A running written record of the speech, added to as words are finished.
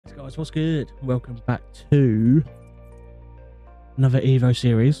Guys, what's good? Welcome back to another Evo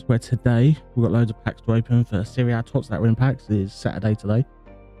series where today we've got loads of packs to open for Serie A tots that are in packs. It is Saturday today.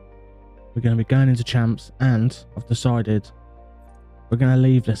 We're going to be going into champs, and I've decided we're going to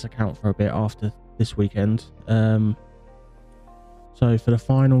leave this account for a bit after this weekend. So for the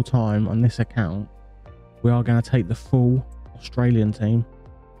final time on this account, we are going to take the full Australian team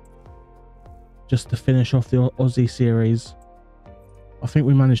just to finish off the Aussie series. I think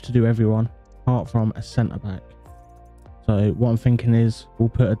we managed to do everyone apart from a centre back. So what I'm thinking is we'll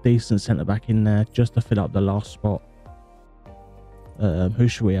put a decent centre back in there just to fill up the last spot. Who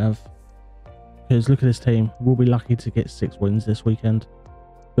should we have? Because look at this team. We'll be lucky to get 6 wins this weekend,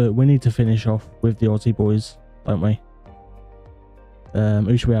 but we need to finish off with the Aussie boys, don't we?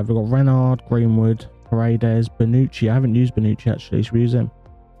 Who should we have? We've got Renard, Greenwood, Paredes, Bonucci. I haven't used Bonucci actually. Should we use him?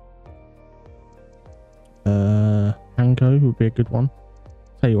 Hanko would be a good one.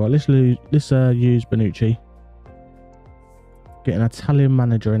 Tell you what, let's use Bonucci. Get an Italian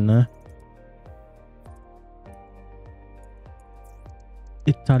manager in there.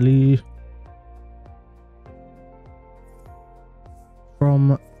 Italy.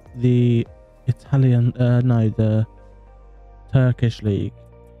 From the Italian, no, the Turkish league.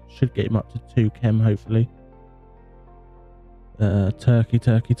 Should get him up to 2 chem, hopefully.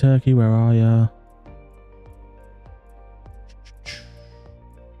 Turkey, where are ya?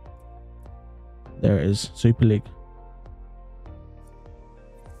 There it is, Super League.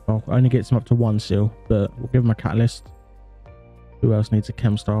 Well, only gets him up to 1 seal, but we'll give him a catalyst. Who else needs a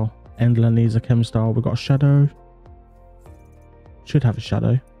chem style? Endler needs a chem style. We've got a shadow. Should have a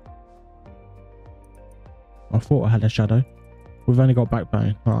shadow. I thought I had a shadow. We've only got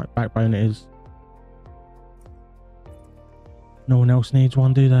backbone. Alright, backbone it is. No one else needs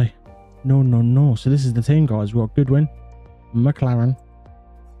one, do they? No. So this is the team, guys. We've got Goodwin, McLaren.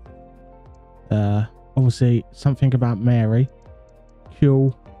 Obviously something about Mary,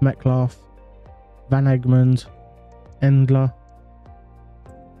 Kuhl, Metcalf, Van Egmond, Endler,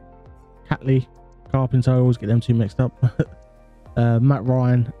 Catley, Carpenter. I always get them two mixed up. Matt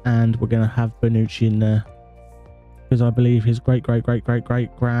Ryan, and we're going to have Bonucci in there because I believe his great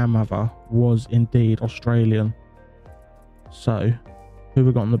grandmother was indeed Australian. So who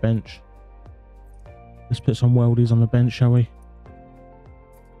we got on the bench? Let's put some worldies on the bench, shall we?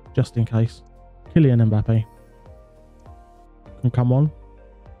 Just in case. Kylian Mbappe can come on.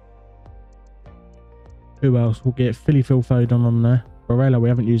 Who else? We'll get Phil Foden on there. Barella, we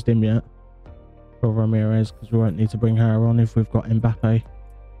haven't used him yet. For Ramirez, because we won't need to bring her on if we've got Mbappe.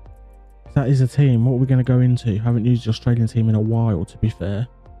 That is a team. What are we going to go into? Haven't used the Australian team in a while, to be fair.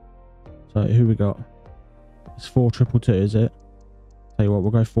 So who we got? It's 4-2-2, is it? Tell you what,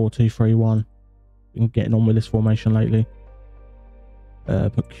 we'll go 4-2-3-1. Been getting on with this formation lately.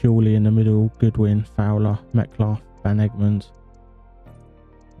 Put Cooley in the middle, Goodwin, Fowler, Metcalf, Van Egmond.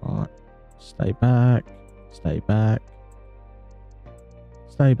 Alright, stay back,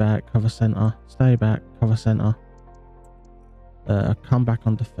 cover centre, stay back, cover centre. Come back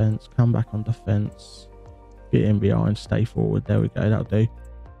on defence, get in behind, stay forward. There we go, that'll do.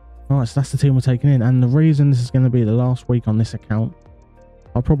 Alright, so that's the team we're taking in, and the reason this is going to be the last week on this account,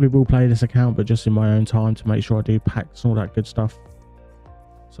 I probably will play this account, but just in my own time to make sure I do packs and all that good stuff.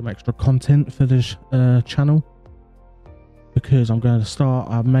 Some extra content for this channel, because I'm going to start.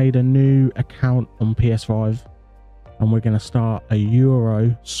 I've made a new account on PS5 and we're going to start a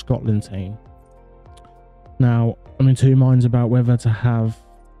Euro Scotland team. Now I'm in two minds about whether to have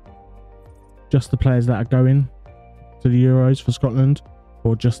just the players that are going to the Euros for Scotland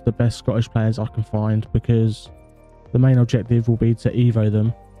or just the best Scottish players I can find, because the main objective will be to Evo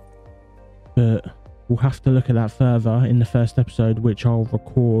them, but we'll have to look at that further in the first episode, which I'll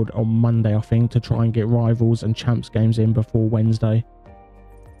record on Monday, I think, to try and get rivals and champs games in before Wednesday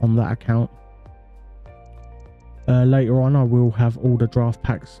on that account. Later on, I will have all the draft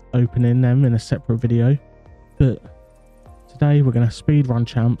packs opening them in a separate video. But today, we're going to speed run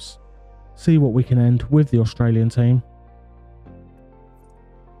champs, see what we can end with the Australian team.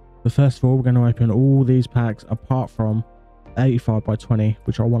 But first of all, we're going to open all these packs apart from 85/20,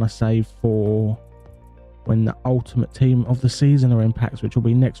 which I want to save for when the ultimate team of the season are in packs, which will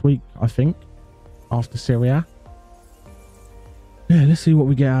be next week, I think, after Serie A. Yeah, let's see what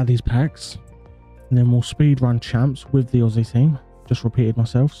we get out of these packs, and then we'll speed run champs with the Aussie team. Just repeated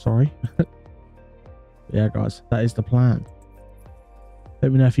myself, sorry. Yeah, guys, that is the plan.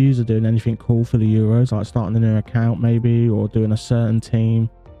 Let me know if you are doing anything cool for the Euros, like starting a new account maybe, or doing a certain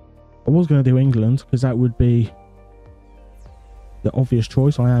team. I was going to do England, because that would be the obvious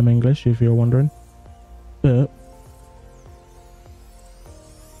choice. I am English, if you're wondering. But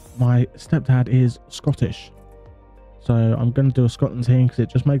my stepdad is Scottish, so I'm going to do a Scotland team because it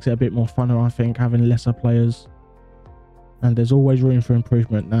just makes it a bit more funner, I think, having lesser players. And there's always room for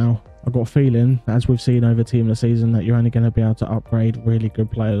improvement now. I've got a feeling, as we've seen over Team of the Season, that you're only going to be able to upgrade really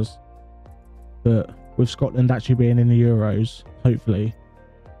good players. But with Scotland actually being in the Euros, hopefully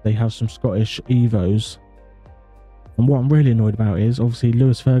they have some Scottish Evos. And what I'm really annoyed about is, obviously,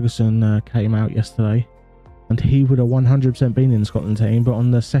 Lewis Ferguson came out yesterday, and he would have 100% been in the Scotland team, but on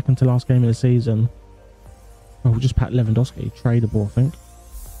the second to last game of the season, oh, we just packed Lewandowski, tradable, I think.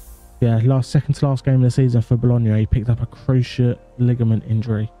 Yeah, second to last game of the season for Bologna, he picked up a cruciate ligament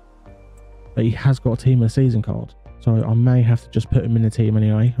injury. But he has got a team of the season card. So I may have to just put him in the team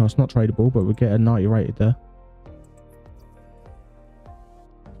anyway. Well, it's not tradable, but we'll get a 90 rated there.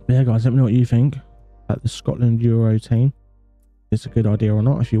 But yeah, guys, let me know what you think about the Scotland Euro team. If it's a good idea or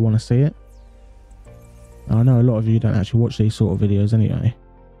not, if you want to see it. I know a lot of you don't actually watch these sort of videos anyway.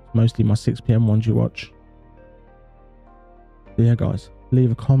 Mostly my 6 PM ones you watch. But yeah, guys,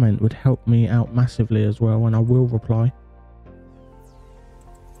 leave a comment, would help me out massively as well, and I will reply.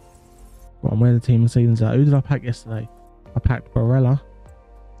 Well, where the team and seasons at. Who did I pack yesterday? I packed Barella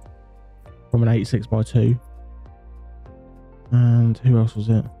from an 86x2. And who else was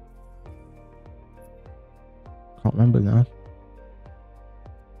it? Can't remember now.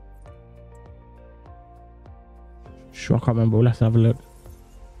 Sure, I can't remember. We'll have to have a look.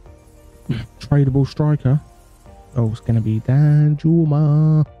 Tradable striker. Oh, it's going to be Dan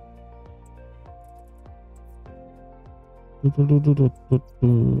Juma. Do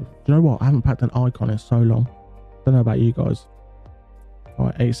you know what? I haven't packed an icon in so long. Don't know about you guys.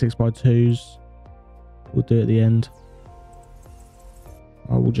 Alright, 86x2s. We'll do it at the end.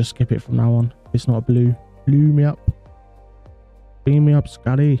 I will just skip it from now on. It's not a blue. Blew me up. Beam me up,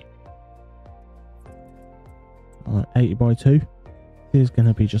 Scotty. Alright, 80x2. Here's going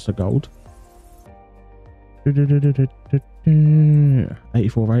to be just a gold.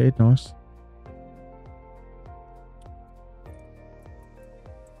 84 rated, nice.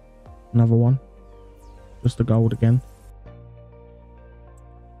 Another one. Just a gold again.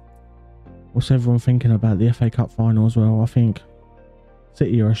 What's everyone thinking about the FA Cup final as well? I think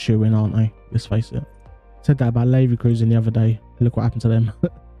City are a shoe-in, aren't they? Let's face it. Said that about Leverkusen the other day. Look what happened to them.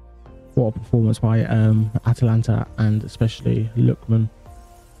 What a performance by Atalanta, and especially Lookman.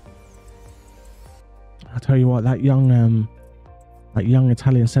 I tell you what, that young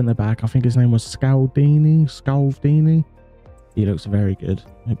Italian centre back, I think his name was Scaldini. He looks very good.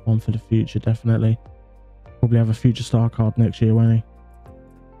 One for the future, definitely. Probably have a future star card next year, won't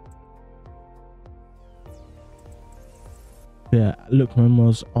he? Yeah, Lookman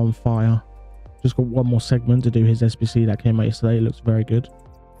was on fire. Just got one more segment to do his SBC that came out yesterday. It looks very good.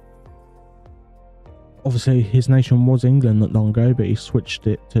 Obviously, his nation was England not long ago, but he switched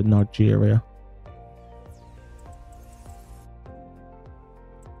it to Nigeria.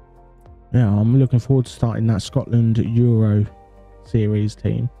 Yeah, I'm looking forward to starting that Scotland Euro series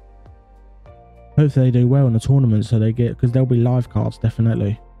team. Hopefully they do well in the tournament, so they get, because there'll be live cards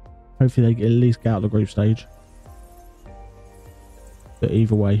definitely. Hopefully they at least get out of the group stage. But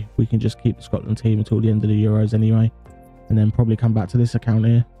either way, we can just keep the Scotland team until the end of the Euros anyway, and then probably come back to this account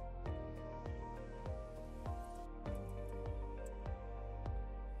here.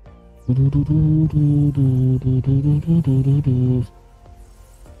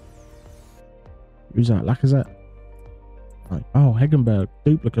 Who's that? Lacazette? Right. Oh, Hegenberg,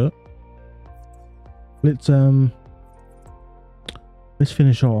 duplicate. Let's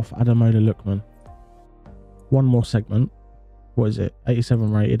finish off Ademola Lookman. One more segment. What is it?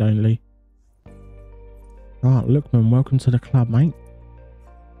 87 rated only. Right, Lookman, welcome to the club, mate.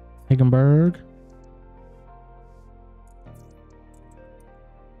 Hegenberg.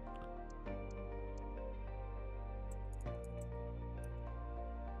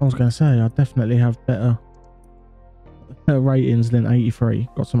 I was going to say, I definitely have better ratings than 83.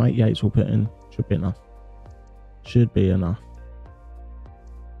 Got some 88s we'll put in. Should be enough. Should be enough.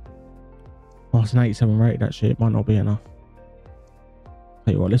 Oh, it's an 87 rated actually. It might not be enough.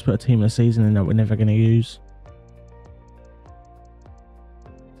 Tell you what, let's put a team of the season in that we're never going to use.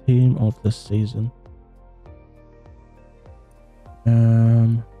 Team of the season.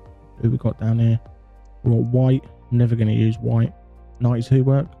 Who we got down here? We got White. I'm never going to use White. 92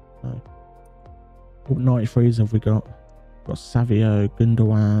 work? No. What 93s have we got? Got Savio,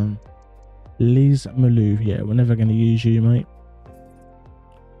 Gundogan, Liz Malou. Yeah, we're never going to use you, mate.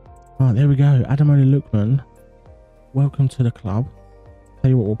 Right, there we go. Ademola Lookman. Welcome to the club.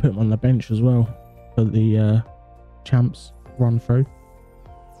 Tell you what, we'll put him on the bench as well for the champs run through. 87 rated,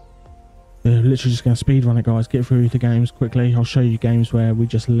 92 work. 93s have we got? Got Savio, Gundogan, Liz Malou. Yeah, we're never going to use you, mate. Right, there we go. Ademola Lookman. Welcome to the club. Tell you what, we'll put him on the bench as well for the champs run through. We're literally just going to speed run it, guys. Get through the games quickly. I'll show you games where we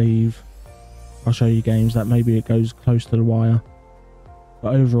just leave. I'll show you games that maybe it goes close to the wire.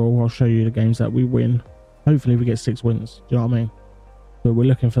 But overall, I'll show you the games that we win. Hopefully we get 6 wins. Do you know what I mean? But we're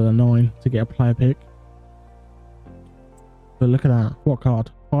looking for the 9 to get a player pick. But look at that. What card?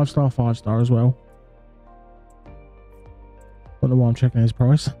 5-star, 5-star as well. Don't know why I'm checking his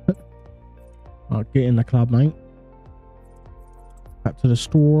price. Right, get in the club, mate. Back to the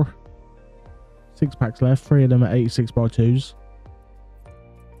store. 6 packs left. 3 of them are 86x2s.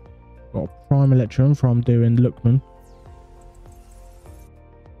 Got a Prime Electrum from doing Lookman.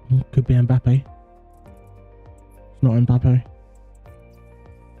 Could be Mbappe. It's not Mbappe.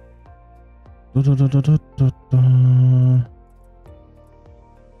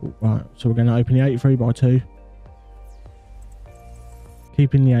 Right, so we're going to open the 83x2.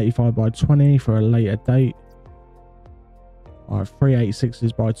 Keeping the 85x20 for a later date. Alright, 3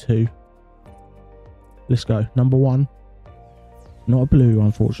 86s by 2. Let's go. Number 1. Not a blue,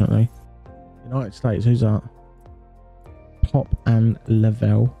 unfortunately. United States, who's that? Pop and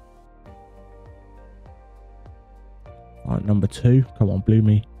Lavelle. Alright, number 2. Come on, blue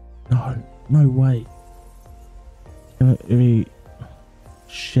me. No, no way. It's going to be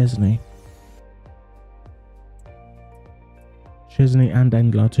Chesney. Chesney and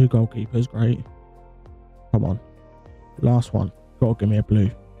Endler, 2 goalkeepers. Great. Come on. Last one. Gotta give me a blue.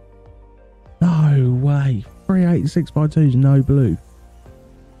 No way. 386x2s, no blue.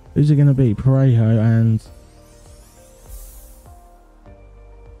 Who's it going to be? Parejo and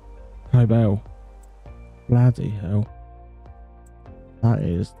Cobell. Bloody hell.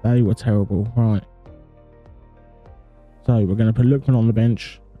 They were terrible. Right. So we're going to put Lookman on the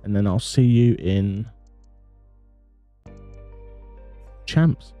bench, and then I'll see you in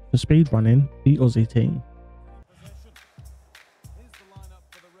champs for speed running the Aussie team.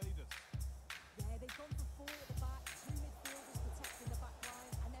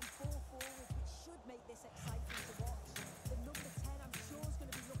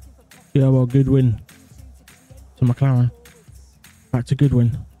 Yeah, well, Goodwin to McLaren. Back to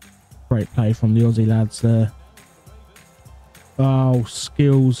Goodwin. Great play from the Aussie lads there. Oh,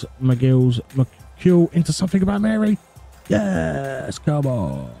 Skills, McCule into something about Mary. Yes, come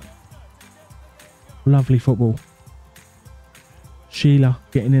on. Lovely football. Sheila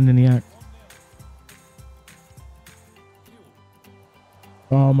getting in the act.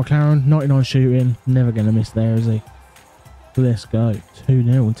 Oh, McLaren, 99 shooting. Never going to miss there, is he? Let's go.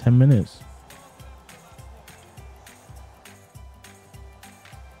 2-0 in 10 minutes.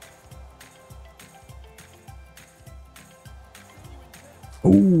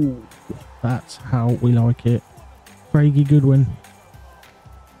 Ooh, that's how we like it. Craigie Goodwin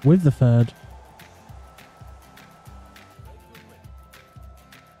with the 3rd.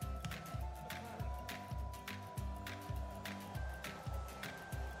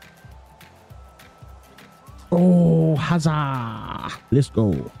 Oh, Hazard. Let's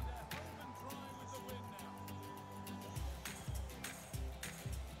go.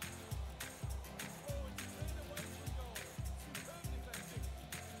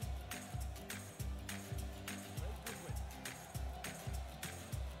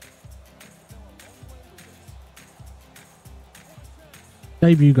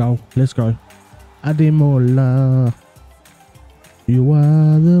 Debut goal. Let's go. Ademola. You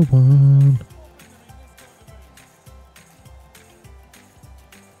are the one.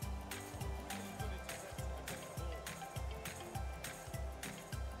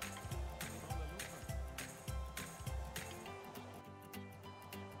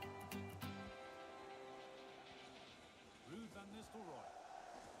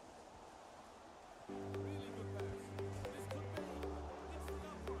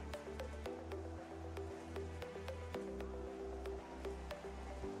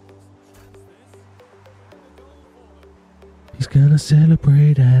 He's gonna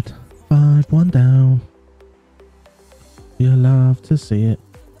celebrate at 5-1 down. You'll love to see it.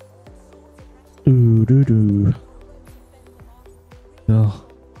 Do. Oh,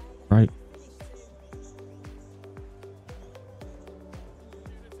 right.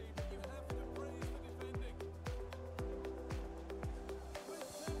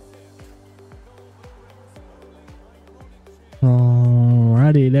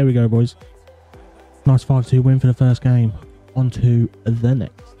 Alrighty, there we go, boys. Nice 5-2 win for the first game. On to the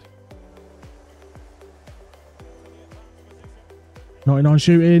next. 99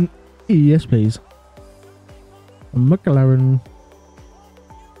 shooting. Yes, please. McLaren.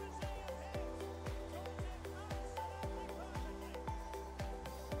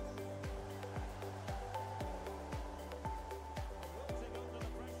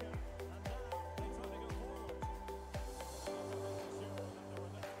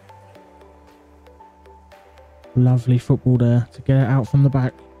 Lovely football there to get it out from the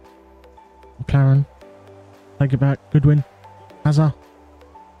back. McLaren. Take it back. Good win. Hazard.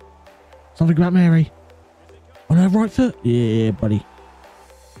 Something about Mary. On her right foot. Yeah, buddy.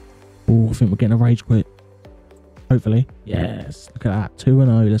 Oh, I think we're getting a rage quit. Hopefully. Yes. Look at that.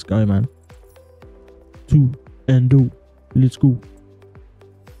 2-0. Let's go, man. 2-0. Let's go.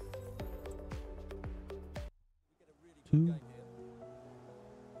 2.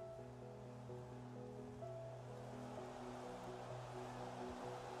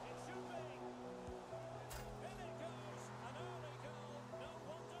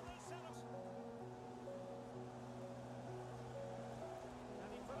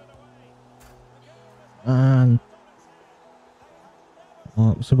 And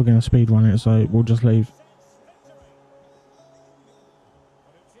so we're going to speed run it, so we'll just leave.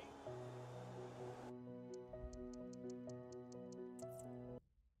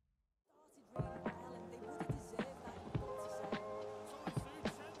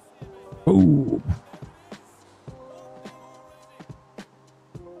 Oh,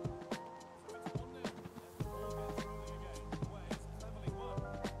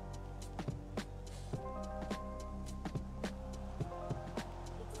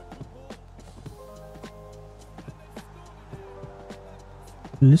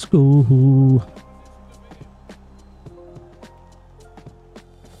 let's go.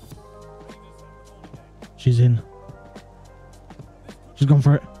 She's in. She's gone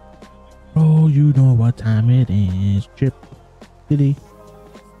for it. Oh, you know what time it is. Chip. Diddy.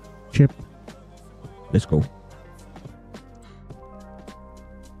 Chip. Let's go.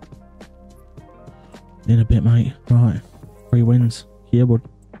 In a bit, mate. Right. 3 wins. Yeah, bud.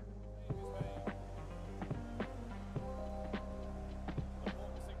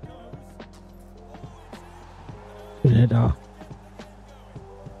 Good header.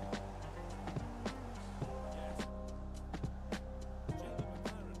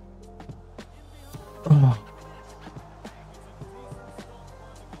 Oh.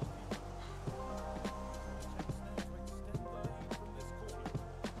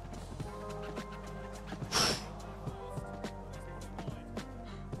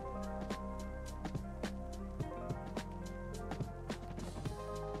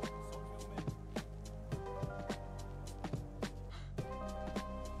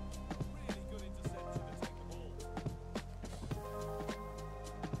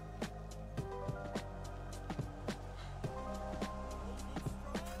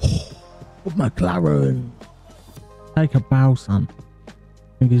 McLaren. Take a bow, son. I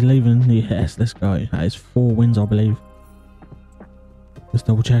think he's leaving. Yes, let's go. That is 4 wins, I believe. Let's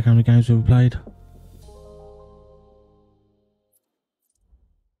double check how many games we've played.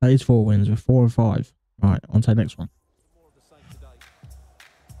 That is 4 wins. We're 4 and 5. Right, on to the next one.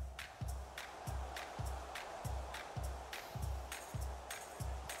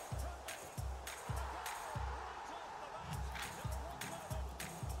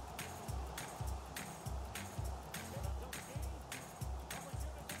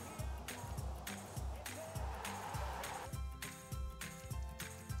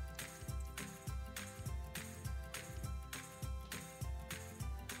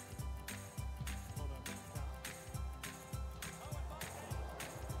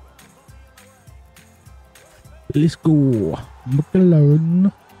 Let's go.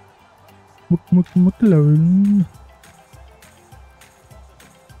 McLaren. McLaren.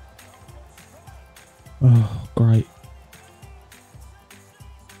 Oh, great.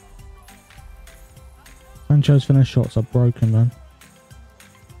 Sancho's finished shots are broken, man.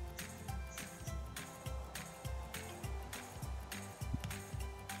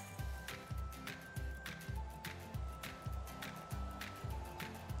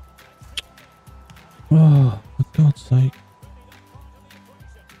 Oh, for God's sake.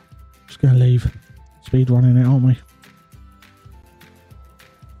 Just going to leave. Speed running it, aren't we?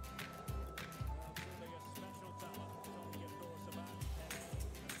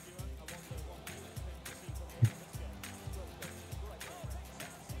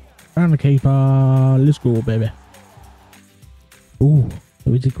 And the keeper. Let's go, baby. Ooh,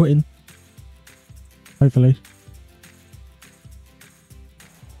 so is he quitting? Hopefully.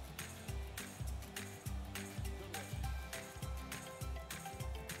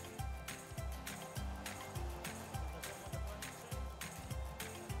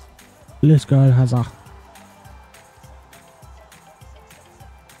 Let's go, Hazard.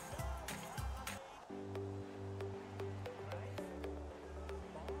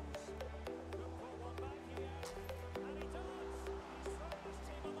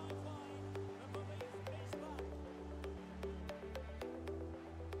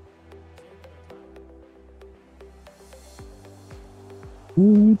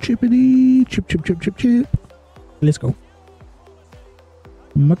 Ooh, chippity. Chip, chip, chip, chip, chip. Let's go.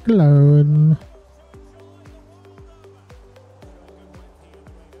 McLaren.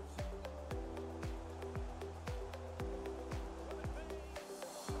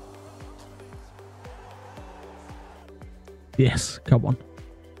 Yes, come on.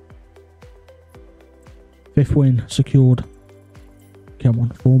 5th win secured. Come on,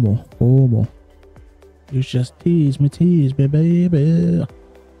 4 more, 4 more. You just tease me, baby.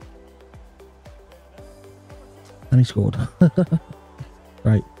 And he scored.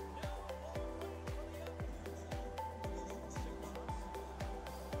 Right.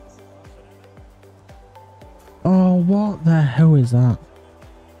 Oh, what the hell is that?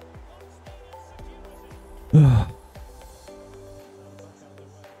 Ugh.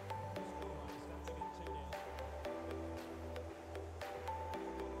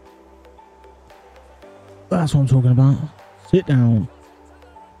 That's what I'm talking about. Sit down.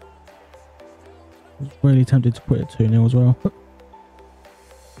 I was really tempted to put it 2-0 as well.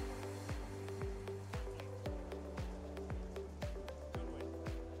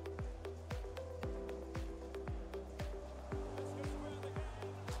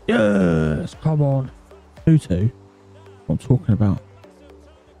 Yes, come on. 2-2. What I'm talking about.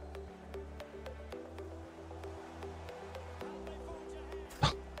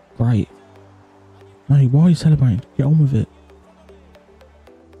 Great. Mate, why are you celebrating? Get on with it.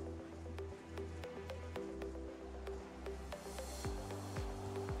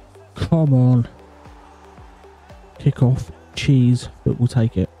 Come on. Kick off. Cheese, but we'll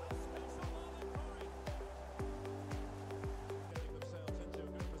take it.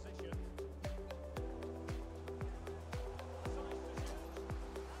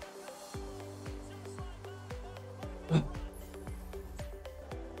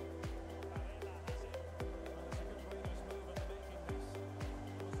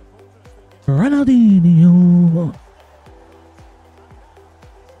 Ronaldinho.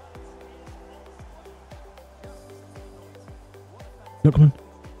 Lookman.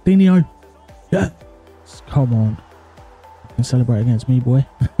 Dino. Yes. Come on. You can celebrate against me, boy.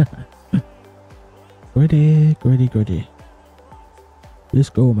 Gritty. Let's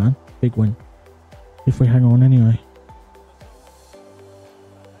go, man. Big win. If we hang on anyway.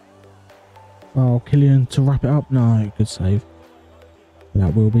 Oh, Killian to wrap it up. No, good save.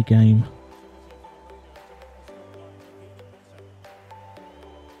 That will be game.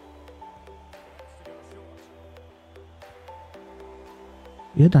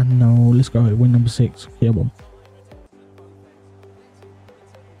 You don't know. Let's go. Win number 6. Here one.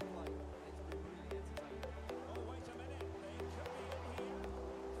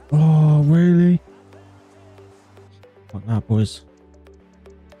 Oh, really? Like that, boys.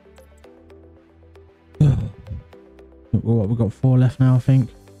 What, we've got 4 left now, I think.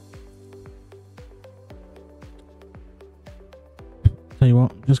 Tell you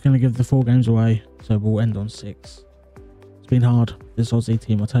what, I'm just going to give the 4 games away, so we'll end on 6. It's been hard, this Aussie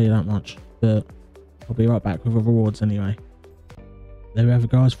team, I'll tell you that much, but I'll be right back with the rewards anyway. There we have it,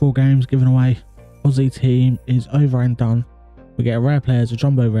 guys, 4 games given away. Aussie team is over and done. We get a rare players, a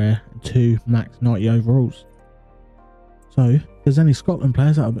jumbo rare, and 2 max 90 overalls. So, if there's any Scotland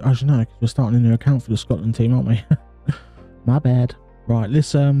players, I should know, because we're starting a new account for the Scotland team, aren't we? My bad. Right, let's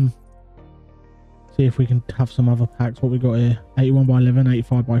see if we can have some other packs. What we got here? 81 by 11,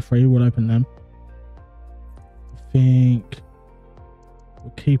 85 by 3. We'll open them. I think we're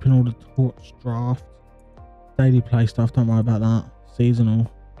keeping all the torch draft. Daily play stuff, don't worry about that.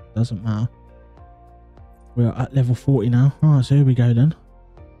 Seasonal, doesn't matter. We're at level 40 now. Alright, so here we go then.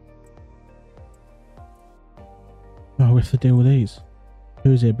 Oh, we have to deal with these.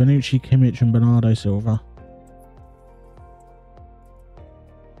 Who is it? Bonucci, Kimmich and Bernardo Silva.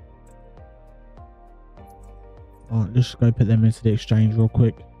 Alright, let's go put them into the exchange real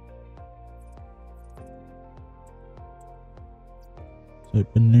quick. So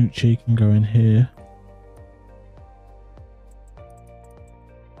Bonucci can go in here.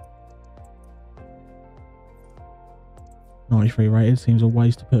 .93 rated, seems a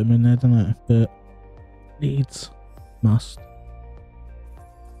waste to put him in there, doesn't it? But needs, must.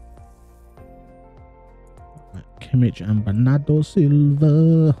 Right, Kimmich and Bernardo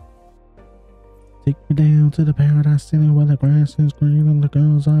Silva. Take me down to the paradise city where the grass is green and the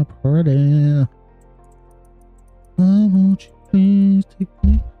girls are pretty. Oh, won't you please take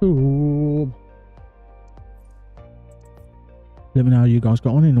me home? Let me know how you guys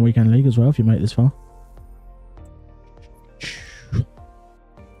got on in the weekend league as well if you make it this far.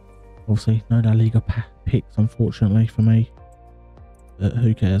 Obviously, no La Liga picks, unfortunately, for me. But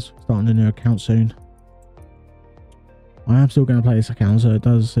who cares? Starting a new account soon. I am still going to play this account, so it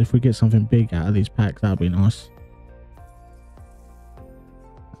does. If we get something big out of these packs, that'd be nice.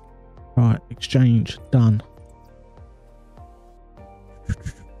 Right, exchange done.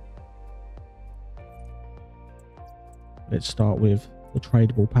 Let's start with the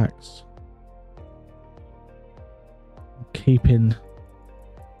tradable packs. Keeping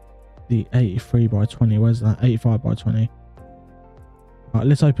the 83 by 20. Where's that? 85 by 20. Right,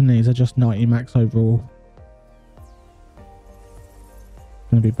 let's open these. They're just 90 max overall.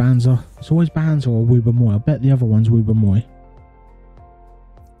 Gonna be Banzer. It's always Banzer or Woobermoy. I bet the other one's Woobermoy.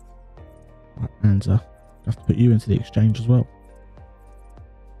 Right, Banzer. I have to put you into the exchange as well.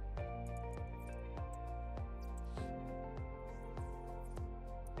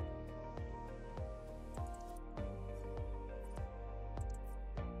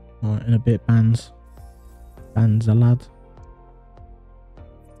 Right, in a bit, Banzer lad.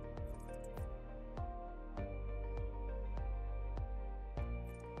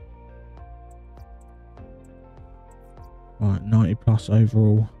 Right, 90 plus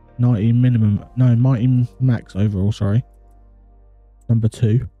overall. 90 minimum. No, 90 max overall, sorry. Number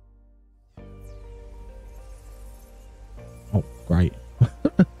 2. Oh, great. Do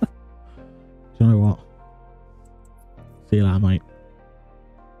you know what? See you later, mate.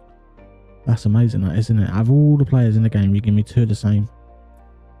 That's amazing, that, isn't it? Out of all the players in the game, you give me 2 of the same.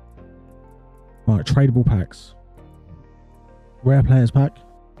 Right, tradable packs. Rare players pack.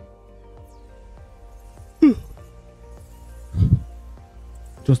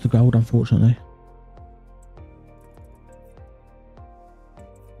 Just the gold, unfortunately.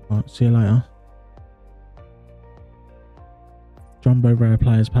 Right, see you later. Jumbo rare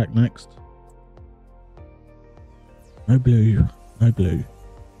players pack next. No blue. No blue.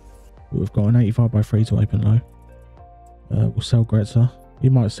 We've got an 85 by 3 to open though. We'll sell Gretzer. He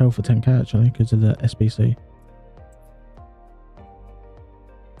might sell for 10k actually because of the SBC.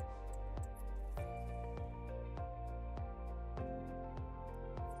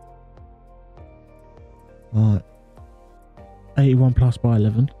 Right. 81 plus by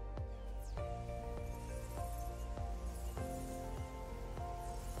 11.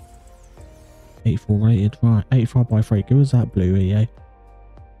 .84 rated. Right. 85 by 3. Give us that blue EA.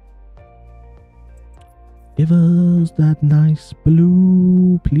 Give us that nice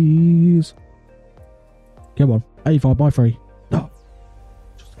blue, please. Come on. 85 by 3. No.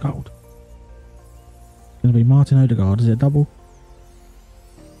 Just gold. It's going to be Martin Odegaard. Is it a double?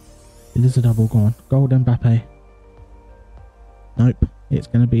 It is a double. Go on. Gold Mbappe. Nope. It's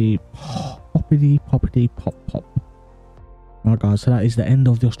going to be poppity, poppity, pop, pop. Right, guys. So that is the end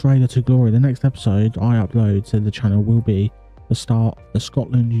of the Australia to Glory. The next episode I upload to the channel will be the start of the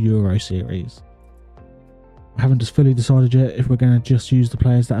Scotland Euro series. I haven't just fully decided yet if we're going to just use the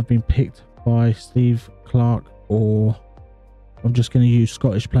players that have been picked by Steve Clark, or I'm just going to use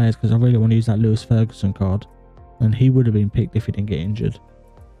Scottish players because I really want to use that Lewis Ferguson card, and he would have been picked if he didn't get injured.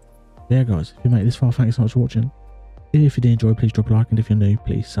 Yeah, guys, if you made it this far, thanks so much for watching. If you did enjoy, please drop a like, and if you're new,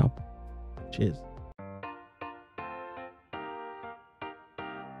 please sub. Cheers.